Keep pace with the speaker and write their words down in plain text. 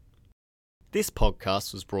This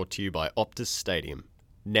podcast was brought to you by Optus Stadium,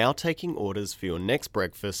 now taking orders for your next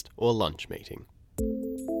breakfast or lunch meeting.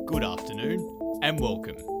 Good afternoon and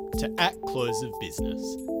welcome to At Close of Business,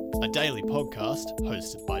 a daily podcast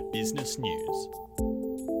hosted by Business News.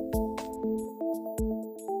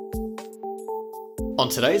 On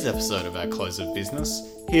today's episode of At Close of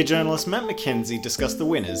Business, hear journalist Matt McKenzie discuss the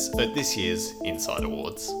winners at this year's Inside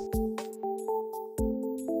Awards.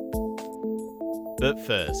 But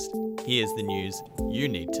first, here's the news you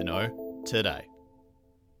need to know today.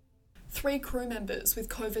 3 crew members with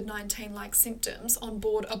COVID-19-like symptoms on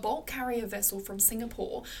board a bulk carrier vessel from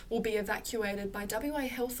Singapore will be evacuated by WA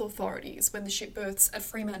health authorities when the ship berths at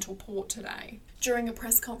Fremantle Port today. During a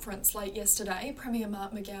press conference late yesterday, Premier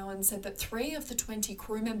Mark McGowan said that 3 of the 20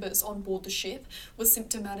 crew members on board the ship were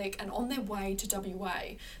symptomatic and on their way to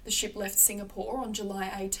WA. The ship left Singapore on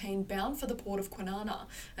July 18 bound for the port of Kwinana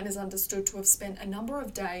and is understood to have spent a number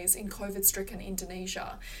of days in COVID-stricken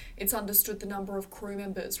Indonesia. It's understood the number of crew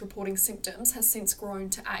members reporting symptoms has since grown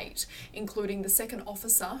to 8, including the second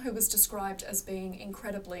officer who was described as being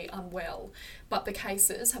incredibly unwell. But the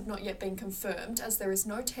cases have not yet been confirmed as there is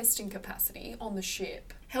no testing capacity on the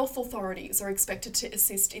ship. Health authorities are expected to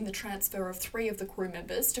assist in the transfer of 3 of the crew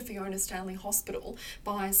members to Fiona Stanley Hospital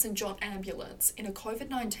by St John Ambulance in a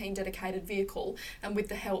COVID-19 dedicated vehicle and with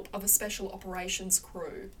the help of a special operations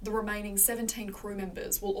crew. The remaining 17 crew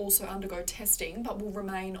members will also undergo testing but will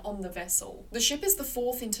remain on the vessel. The ship is the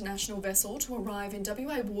 4th international vessel to arrive in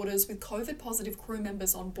WA waters with COVID-positive crew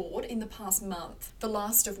members on board in the past month, the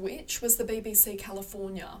last of which was the BBC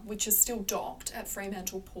California, which is still docked at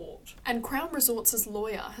Fremantle Port. And Crown Resorts'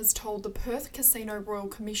 lawyer has told the Perth Casino Royal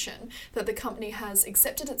Commission that the company has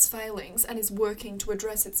accepted its failings and is working to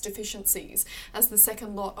address its deficiencies as the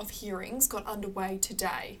second lot of hearings got underway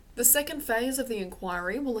today. The second phase of the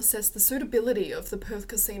inquiry will assess the suitability of the Perth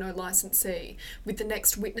Casino licensee, with the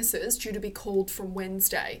next witnesses due to be called from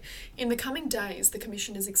Wednesday. In the coming days, the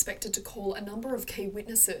Commission is expected to call a number of key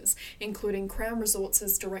witnesses, including Crown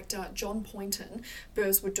Resorts' director John Poynton,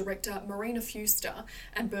 Burswood director Marina Fuster,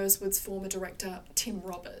 and Burswood's former director Tim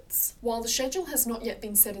Roberts. While the schedule has not yet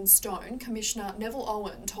been set in stone, Commissioner Neville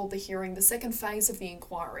Owen told the hearing the second phase of the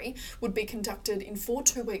inquiry would be conducted in 4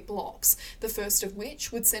 two-week blocks, the first of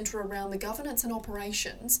which would centre around the governance and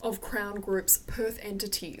operations of Crown Group's Perth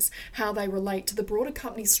entities, how they relate to the broader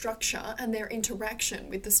company structure and their interaction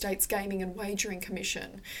with the state's Gaming and Wagering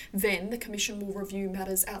Commission. Then the Commission will review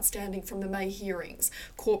matters outstanding from the May hearings,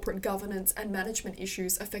 corporate governance and management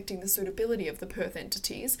issues affecting the suitability of the Perth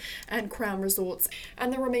entities and Crown Resorts,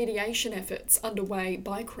 and the remediation efforts underway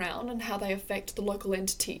by Crown and how they affect the local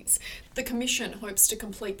entities. The Commission hopes to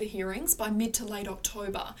complete the hearings by mid to late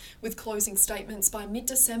October, with closing statements by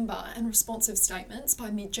mid-December and responsive statements by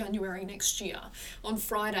mid-January next year. On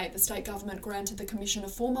Friday, the state government granted the Commission a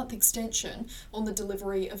 4-month extension on the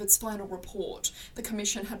delivery of its final report. The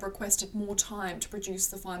Commission had requested more time to produce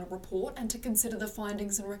the final report and to consider the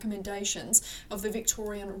findings and recommendations of the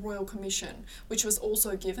Victorian Royal Commission, which was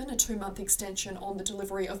also given a 2-month extension on the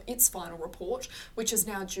delivery of its final report, which is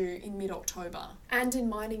now due in mid-October. And in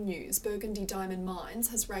mining news, Burgundy Diamond Mines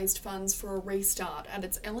has raised funds for a restart at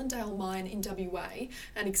its Ellendale mine in WA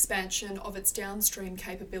and expansion of its downstream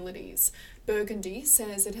capabilities. Burgundy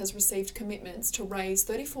says it has received commitments to raise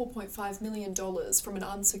 $34.5 million from an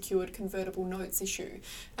unsecured convertible notes issue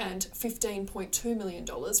and $15.2 million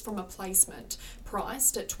from a placement,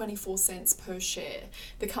 priced at 24 cents per share.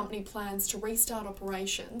 The company plans to restart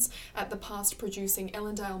operations at the past producing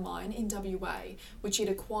Ellendale mine in WA, which it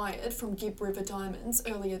acquired from Gibb River Diamonds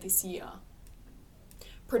earlier this year.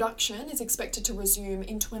 Production is expected to resume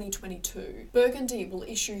in 2022. Burgundy will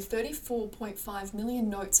issue 34.5 million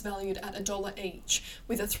notes valued at $1 each,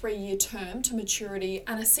 with a 3-year term to maturity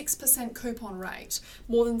and a 6% coupon rate.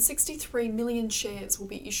 More than 63 million shares will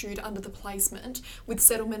be issued under the placement, with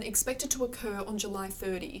settlement expected to occur on July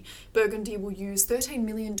 30. Burgundy will use $13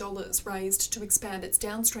 million raised to expand its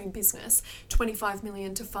downstream business, $25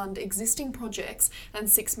 million to fund existing projects, and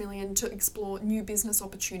 $6 million to explore new business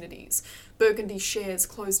opportunities. Burgundy shares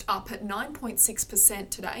closed up at 9.6%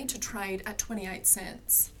 today to trade at 28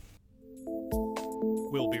 cents.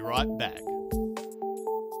 We'll be right back.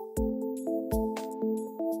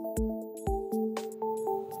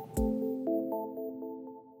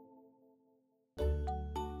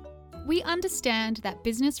 We understand that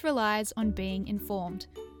business relies on being informed.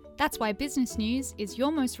 That's why Business News is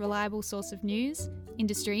your most reliable source of news,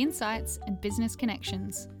 industry insights, and business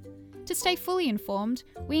connections. To stay fully informed,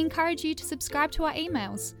 we encourage you to subscribe to our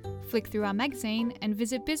emails, flick through our magazine, and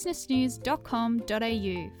visit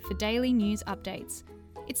businessnews.com.au for daily news updates.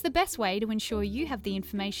 It's the best way to ensure you have the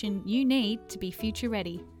information you need to be future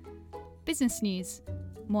ready. Business News.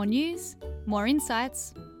 More news, more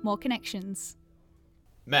insights, more connections.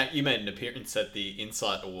 Matt, you made an appearance at the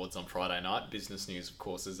Insight Awards on Friday night. Business News, of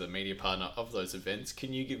course, is a media partner of those events.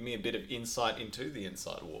 Can you give me a bit of insight into the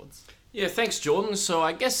Insight Awards? Yeah, thanks, Jordan. So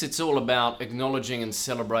I guess it's all about acknowledging and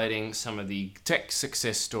celebrating some of the tech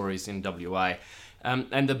success stories in WA.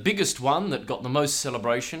 And the biggest one that got the most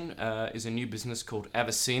celebration is a new business called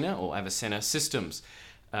Avicenna Systems.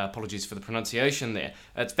 Apologies for the pronunciation there.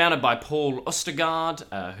 It's founded by Paul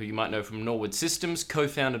Ostergaard, who you might know from Norwood Systems,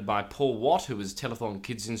 co-founded by Paul Watt, who was Telethon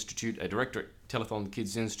Kids Institute, a director at Telethon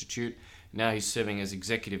Kids Institute. Now he's serving as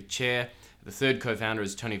executive chair. The third co-founder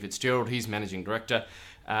is Tony Fitzgerald. He's managing director.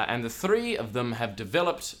 And the three of them have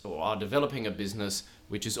developed or are developing a business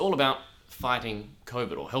which is all about fighting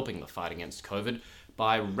COVID, or helping the fight against COVID,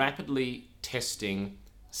 by rapidly testing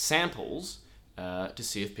samples to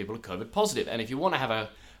see if people are COVID positive. And if you want to have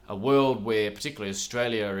a world where particularly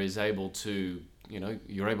Australia is able to,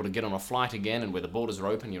 you're able to get on a flight again, and where the borders are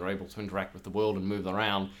open, you're able to interact with the world and move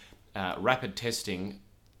around, rapid testing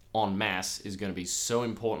en masse is going to be so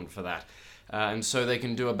important for that. And so they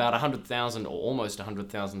can do about 100,000 or almost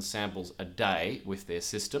 100,000 samples a day with their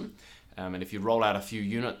system. And if you roll out a few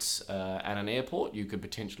units at an airport, you could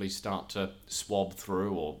potentially start to swab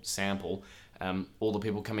through or sample all the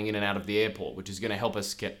people coming in and out of the airport, which is going to help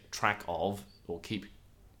us get track of or keep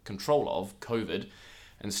control of COVID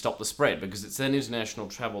and stop the spread, because it's an international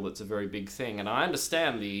travel that's a very big thing. And I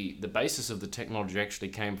understand the basis of the technology actually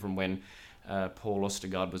came from when Paul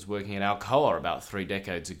Ostergaard was working at Alcoa about 3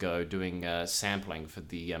 decades ago, doing sampling for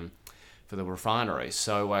the refinery.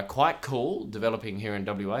 So quite cool, developing here in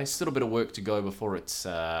WA. Still a bit of work to go before it's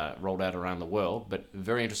rolled out around the world, but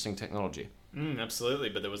very interesting technology. Absolutely,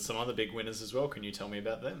 but there was some other big winners as well. Can you tell me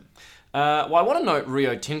about them? Well, I want to note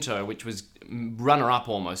Rio Tinto, which was runner-up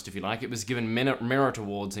almost, if you like. It was given Merit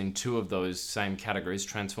Awards in 2 of those same categories,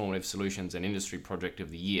 Transformative Solutions and Industry Project of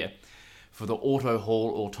the Year, for the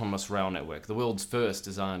AutoHaul Autonomous Rail Network, the world's first,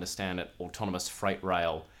 as I understand it, autonomous freight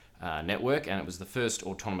rail network, and it was the first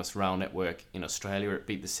autonomous rail network in Australia. It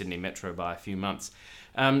beat the Sydney Metro by a few months.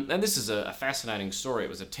 And this is a fascinating story. It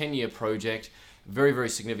was a 10-year project, very, very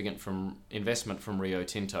significant from investment from Rio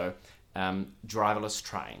Tinto, driverless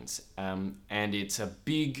trains. And it's a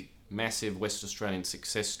big, massive West Australian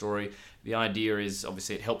success story. The idea is,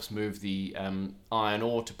 obviously, it helps move the iron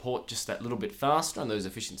ore to port just that little bit faster, and those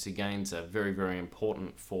efficiency gains are very, very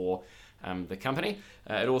important for the company.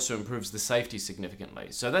 It also improves the safety significantly.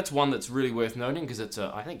 So that's one that's really worth noting, because it's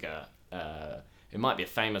it might be a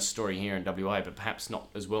famous story here in WA, but perhaps not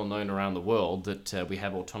as well known around the world, that we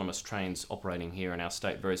have autonomous trains operating here in our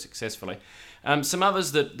state very successfully. Some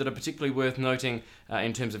others that are particularly worth noting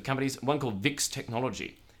in terms of companies, one called VIX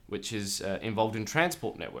Technology, which is involved in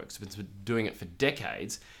transport networks. It's been doing it for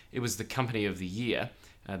decades. It was the Company of the Year,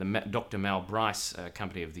 the Dr. Mal Bryce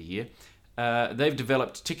Company of the Year. They've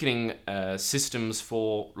developed ticketing systems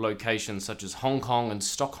for locations such as Hong Kong and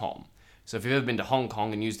Stockholm. So if you've ever been to Hong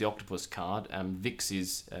Kong and used the Octopus card, VIX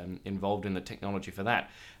is involved in the technology for that.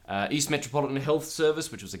 East Metropolitan Health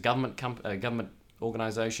Service, which was a government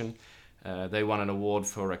organisation, they won an award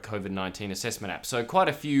for a COVID-19 assessment app. So quite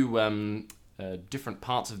a few different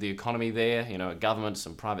parts of the economy there, government,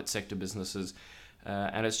 some private sector businesses,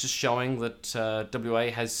 and it's just showing that WA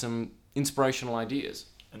has some inspirational ideas.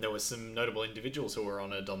 And there were some notable individuals who were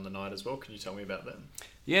honoured on the night as well. Can you tell me about them?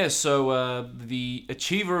 Yeah, so the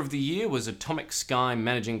Achiever of the Year was Atomic Sky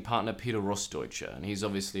Managing Partner Peter Rostdeutscher, and he's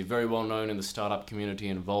obviously very well known in the startup community,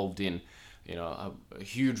 involved in a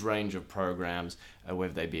huge range of programs,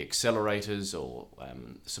 whether they be accelerators or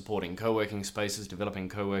supporting co-working spaces, developing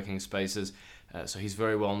co-working spaces. So he's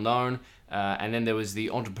very well known. And then there was the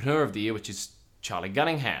Entrepreneur of the Year, which is Charlie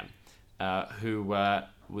Gunningham, who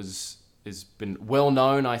has been well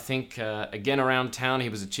known, I think, again around town. He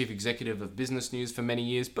was a chief executive of Business News for many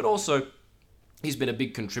years, but also he's been a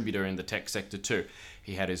big contributor in the tech sector too.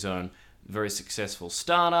 He had his own very successful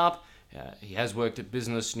startup. He has worked at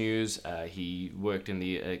Business News. He worked in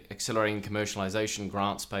the accelerating commercialisation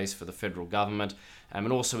grant space for the federal government,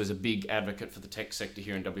 and also is a big advocate for the tech sector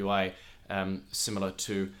here in WA, similar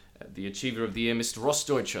to the Achiever of the Year, Mr.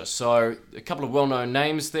 Rostdeutscher. So a couple of well-known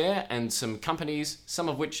names there, and some companies, some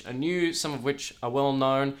of which are new, some of which are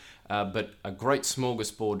well-known, but a great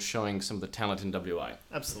smorgasbord showing some of the talent in WA.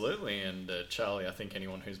 Absolutely, and Charlie, I think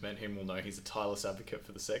anyone who's met him will know he's a tireless advocate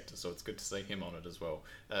for the sector, so it's good to see him on it as well.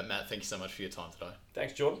 Matt, thank you so much for your time today.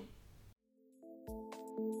 Thanks, Jordan.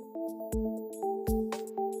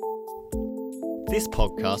 This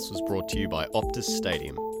podcast was brought to you by Optus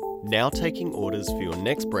Stadium. now taking orders for your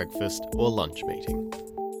next breakfast or lunch meeting.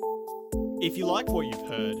 If you like what you've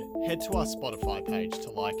heard, head to our Spotify page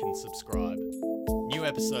to like and subscribe. New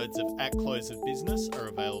episodes of At Close of Business are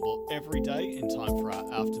available every day in time for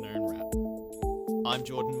our afternoon wrap. I'm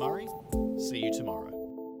Jordan Murray. See you tomorrow.